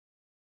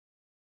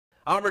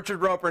I'm Richard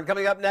Roeper, and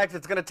coming up next,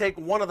 it's going to take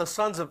one of the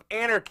Sons of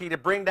Anarchy to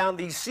bring down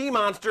these sea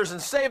monsters and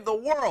save the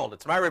world.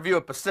 It's my review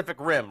of Pacific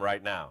Rim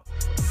right now.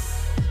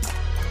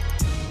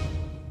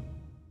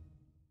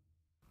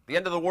 The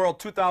End of the World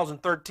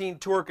 2013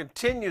 tour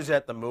continues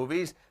at the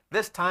movies,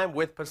 this time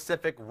with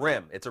Pacific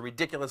Rim. It's a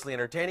ridiculously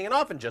entertaining, and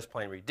often just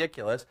plain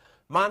ridiculous,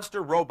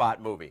 monster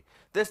robot movie.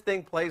 This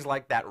thing plays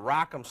like that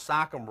Rock'em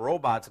Sock'em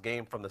Robots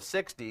game from the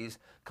 60s,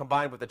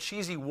 combined with the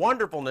cheesy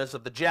wonderfulness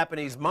of the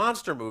Japanese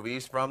monster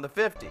movies from the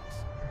 50s.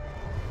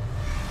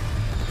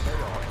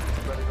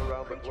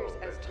 Creatures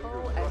as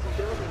tall as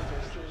buildings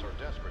are seen.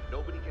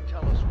 Nobody can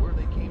tell us where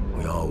they came from.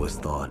 We always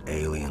thought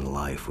alien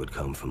life would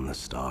come from the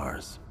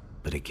stars,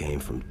 but it came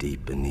from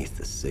deep beneath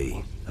the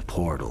sea, a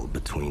portal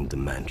between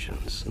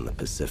dimensions in the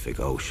Pacific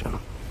Ocean.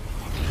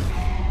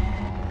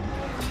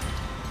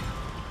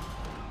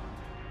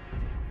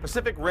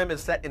 Pacific Rim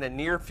is set in a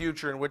near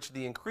future in which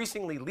the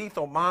increasingly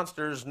lethal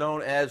monsters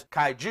known as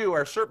kaiju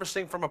are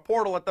surfacing from a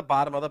portal at the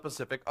bottom of the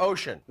Pacific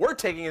Ocean. We're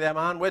taking them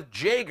on with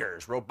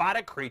Jaegers,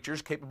 robotic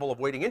creatures capable of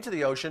wading into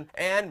the ocean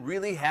and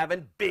really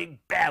having big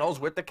battles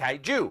with the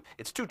kaiju.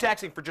 It's too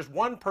taxing for just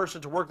one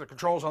person to work the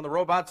controls on the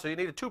robots, so you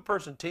need a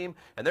two-person team,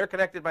 and they're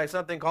connected by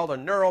something called a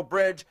neural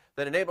bridge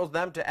that enables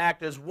them to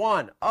act as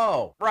one.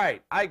 Oh,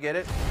 right, I get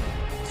it.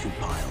 Two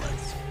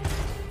pilots,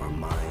 our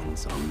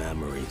minds, our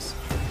memories,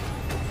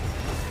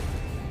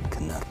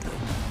 connected,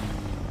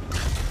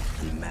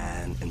 and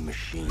man and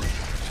machine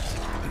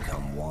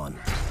become one.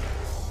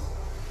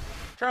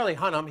 Charlie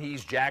Hunnam,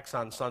 he's Jax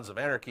on Sons of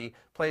Anarchy,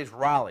 plays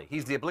Raleigh.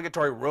 He's the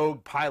obligatory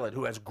rogue pilot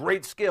who has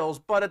great skills,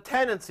 but a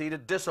tendency to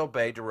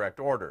disobey direct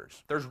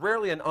orders. There's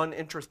rarely an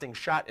uninteresting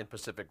shot in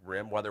Pacific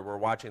Rim, whether we're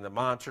watching the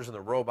monsters and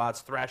the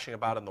robots thrashing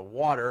about in the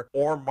water,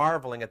 or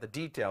marveling at the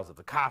details of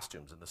the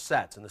costumes and the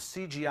sets, and the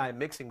CGI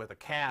mixing with a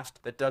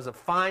cast that does a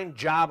fine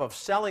job of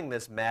selling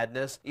this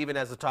madness, even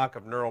as the talk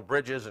of neural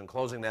bridges and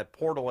closing that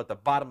portal at the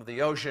bottom of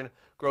the ocean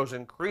grows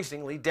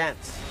increasingly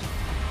dense.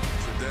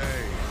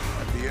 Today,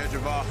 at the edge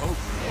of our hope,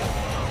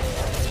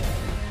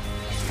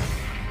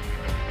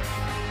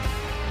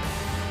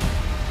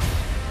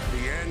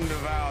 the end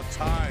of our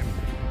time,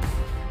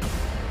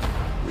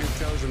 we've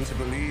chosen to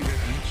believe in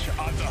each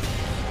other.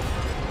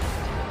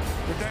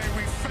 Today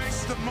we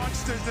face the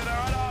monsters that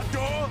are at our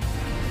door.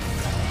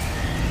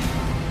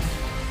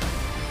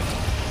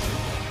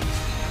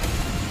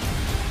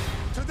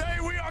 Today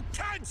we are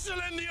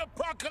canceling the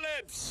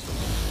apocalypse.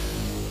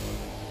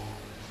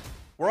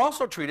 We're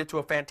also treated to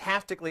a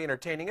fantastically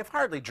entertaining, if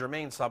hardly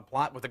germane,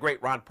 subplot with the great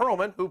Ron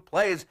Perlman, who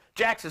plays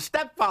Jax's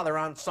stepfather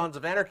on Sons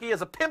of Anarchy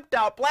as a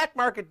pimped-out black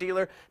market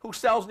dealer who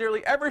sells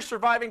nearly every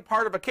surviving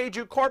part of a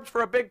kaiju corpse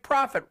for a big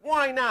profit.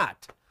 Why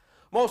not?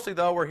 Mostly,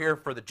 though, we're here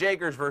for the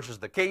Jaegers versus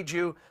the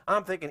kaiju.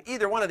 I'm thinking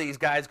either one of these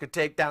guys could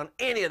take down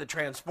any of the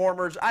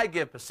Transformers. I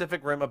give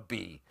Pacific Rim a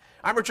B.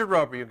 I'm Richard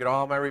Roeper. You can get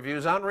all my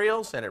reviews on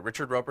Reels and at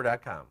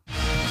richardroeper.com.